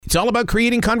It's all about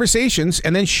creating conversations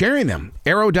and then sharing them.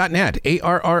 Arrow.net,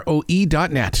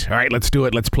 ARROE.net. All right, let's do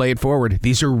it. Let's play it forward.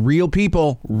 These are real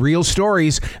people, real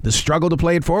stories, the struggle to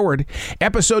play it forward.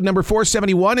 Episode number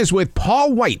 471 is with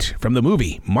Paul Wight from the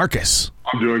movie Marcus.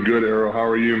 I'm doing good, Arrow. How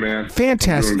are you, man?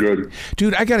 Fantastic. I'm doing good.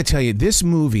 Dude, I got to tell you, this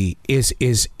movie is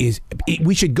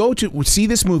we should go to see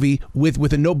this movie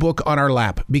with a notebook on our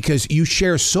lap, because you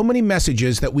share so many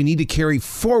messages that we need to carry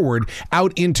forward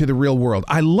out into the real world.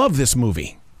 I love this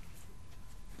movie.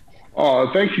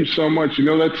 Oh, thank you so much. You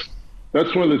know,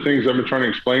 that's one of the things I've been trying to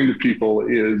explain to people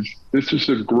is this is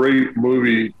a great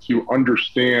movie to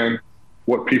understand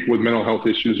what people with mental health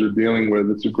issues are dealing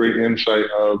with. It's a great insight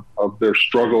of their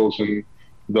struggles and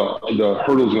the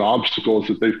hurdles and obstacles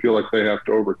that they feel like they have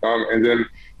to overcome. And then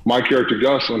my character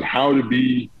Gus on how to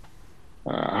be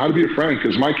a friend,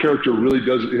 because my character really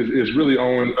is really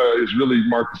Owen is really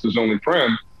Marcus's only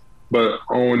friend, but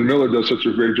Owen Miller does such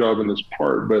a great job in this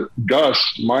part. But Gus,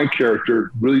 my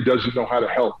character, really doesn't know how to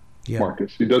help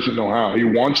Marcus. He doesn't know how. He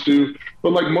wants to,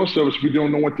 but like most of us, we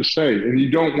don't know what to say. And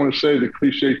you don't want to say the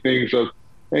cliche things of,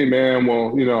 hey man,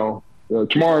 well, you know,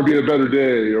 tomorrow will be a better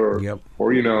day, or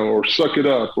you know, or suck it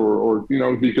up, or you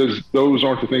know, because those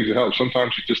aren't the things that help.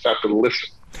 Sometimes you just have to listen,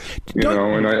 you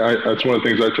know, and I that's one of the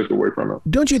things I took away from it.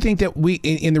 Don't you think that we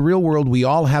in the real world we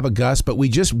all have a Gus, but we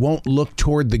just won't look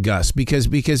toward the Gus because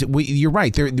you're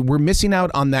right, we're missing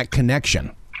out on that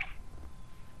connection.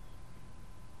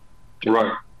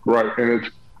 Right, and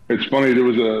it's funny.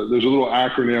 There's a little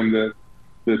acronym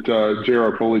that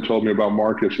J.R. Foley told me about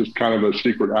Marcus. It's kind of a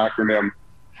secret acronym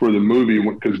for the movie,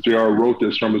 because J.R. wrote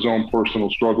this from his own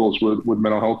personal struggles with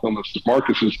mental health illness.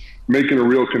 Marcus is making a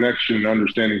real connection and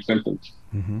understanding symptoms,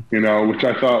 you know, which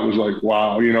I thought was like,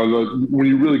 wow, you know, when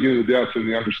you really get into the depth and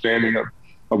the understanding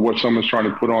of what someone's trying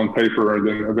to put on paper and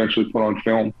then eventually put on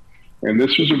film. And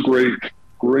this was a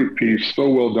great piece, so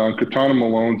well done. Katana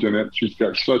Malone's in it. She's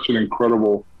got such an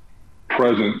incredible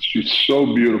presence. She's so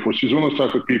beautiful. She's one of those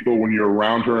type of people, when you're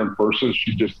around her in person,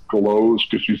 she just glows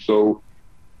because she's so,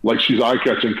 like, she's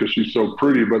eye-catching because she's so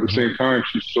pretty, but at the same time,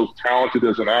 she's so talented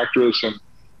as an actress, and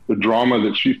the drama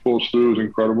that she pulls through is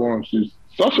incredible. And she's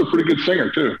also a pretty good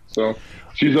singer too. So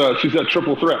she's that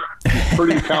triple threat. She's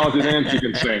pretty talented and she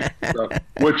can sing,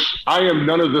 which I am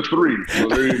none of the three. So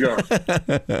there you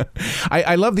go.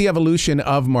 I love the evolution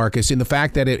of Marcus in the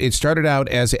fact that it started out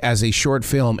as a short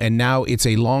film and now it's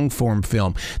a long form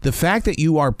film. The fact that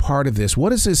you are part of this,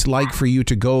 what is this like for you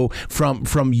to go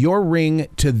from your ring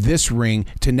to this ring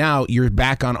to now you're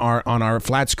back on our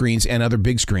flat screens and other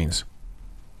big screens?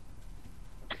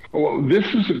 Well, this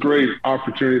is a great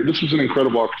opportunity. This was an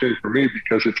incredible opportunity for me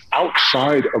because it's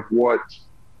outside of what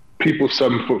people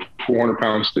 7 foot 400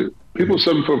 pounds do. People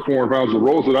 7 foot 400 pounds, the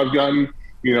roles that I've gotten,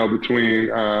 you know, between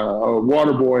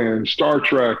Waterboy and Star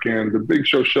Trek and The Big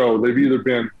Show, they've either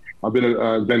been, I've been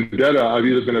a Vendetta, I've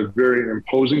either been a very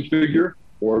imposing figure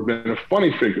or I've been a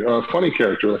funny figure, a funny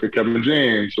character like a Kevin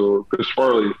James or Chris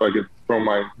Farley, if I could throw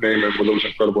my name in with those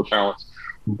incredible talents.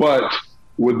 But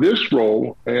with this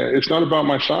role, it's not about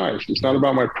my size. It's not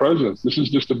about my presence. This is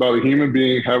just about a human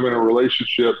being having a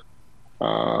relationship,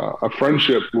 a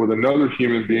friendship with another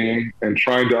human being and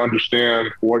trying to understand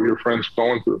what your friend's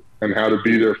going through and how to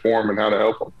be there for them and how to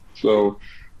help them. So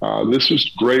this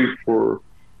is great for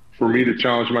me to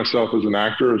challenge myself as an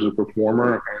actor, as a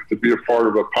performer, and to be a part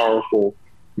of a powerful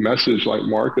message like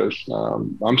Marcus.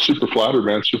 I'm super flattered,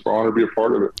 man, super honored to be a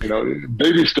part of it. You know,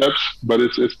 baby steps, but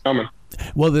it's coming.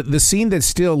 Well, the scene that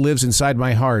still lives inside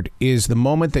my heart is the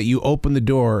moment that you open the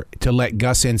door to let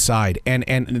Gus inside.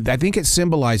 And I think it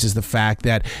symbolizes the fact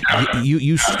that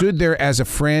you stood there as a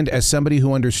friend, as somebody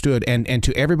who understood. And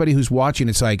to everybody who's watching,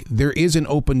 it's like, there is an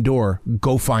open door.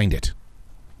 Go find it.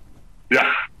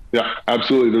 Yeah,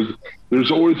 absolutely.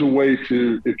 There's always a way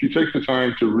to, if you take the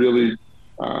time to really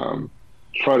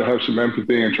try to have some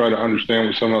empathy and try to understand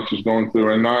what someone else is going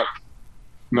through and not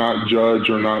judge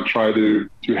or not try to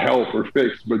help or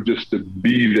fix, but just to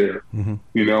be there. Mm-hmm.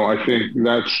 You know, I think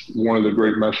that's one of the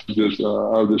great messages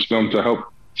of this film, to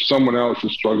help someone else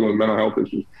who's struggling with mental health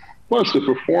issues. Plus the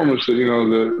performance that, you know,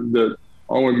 that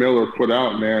Owen Miller put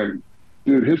out, man,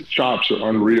 dude, his chops are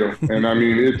unreal. And I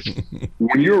mean, it's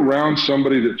when you're around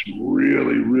somebody that's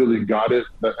really, really got it,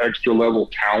 that extra level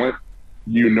talent,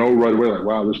 you know right away, like,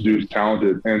 wow, this dude's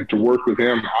talented. And to work with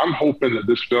him, I'm hoping that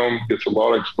this film gets a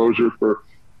lot of exposure for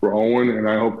Owen, and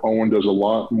I hope Owen does a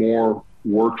lot more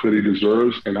work that he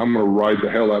deserves, and I'm going to ride the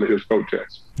hell out of his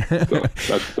coattails. So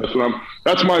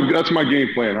that's my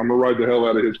game plan. I'm going to ride the hell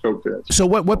out of his coattails. So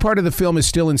what part of the film is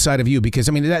still inside of you? Because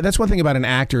I mean, that's one thing about an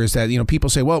actor is that, you know, people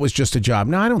say, well, it was just a job.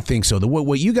 No, I don't think so.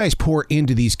 What you guys pour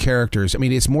into these characters, I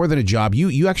mean, it's more than a job.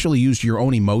 You actually used your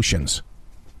own emotions.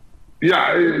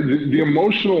 Yeah, the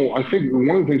emotional, I think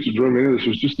one of the things that drew me into this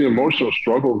was just the emotional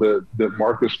struggle that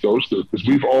Marcus goes through. Because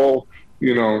we've all,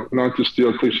 you know, not to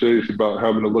steal cliches about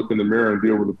having to look in the mirror and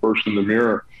deal with the person in the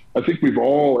mirror. I think we've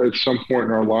all at some point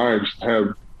in our lives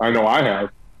I've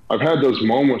had those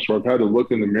moments where I've had to look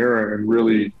in the mirror and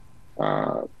really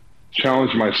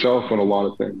challenge myself on a lot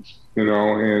of things, you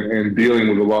know, and dealing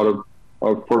with a lot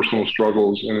of personal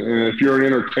struggles. And if you're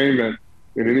in entertainment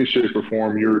in any shape or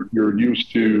form, you're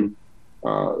used to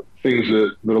things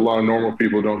that a lot of normal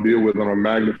people don't deal with on a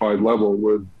magnified level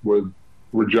with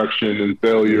rejection and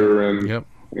failure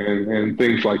and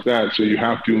things like that. So you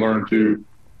have to learn to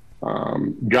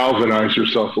galvanize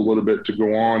yourself a little bit to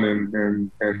go on,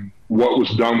 and what was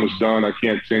done. I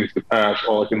can't change the past.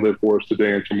 All I can live for is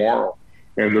today and tomorrow.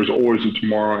 And there's always a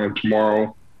tomorrow, and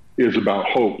tomorrow is about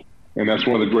hope. And that's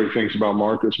one of the great things about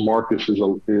Marcus. Marcus is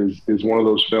one of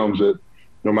those films that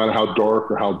no matter how dark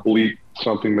or how bleak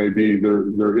something may be,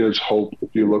 there is hope if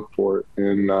you look for it.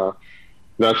 And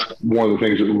that's one of the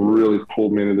things that really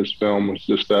pulled me into this film, was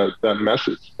just that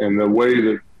message and the way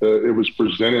that it was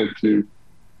presented to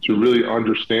really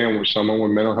understand what someone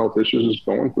with mental health issues is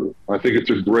going through. I think it's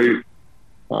a great,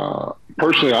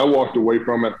 personally, I walked away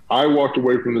from it. I walked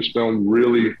away from this film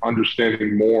really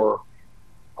understanding more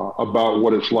about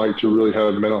what it's like to really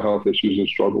have mental health issues and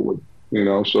struggle with, you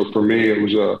know? So for me, it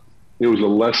was a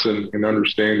lesson in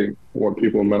understanding what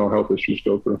people with mental health issues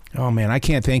go through. Oh, man, I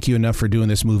can't thank you enough for doing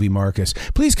this movie, Marcus.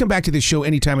 Please come back to this show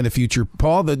anytime in the future.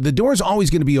 Paul, the door's always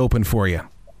going to be open for you.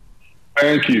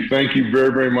 Thank you. Thank you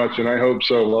very, very much, and I hope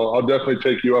so. Well, I'll definitely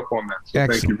take you up on that. So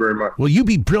Excellent. Thank you very much. Well, you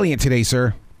be brilliant today,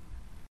 sir.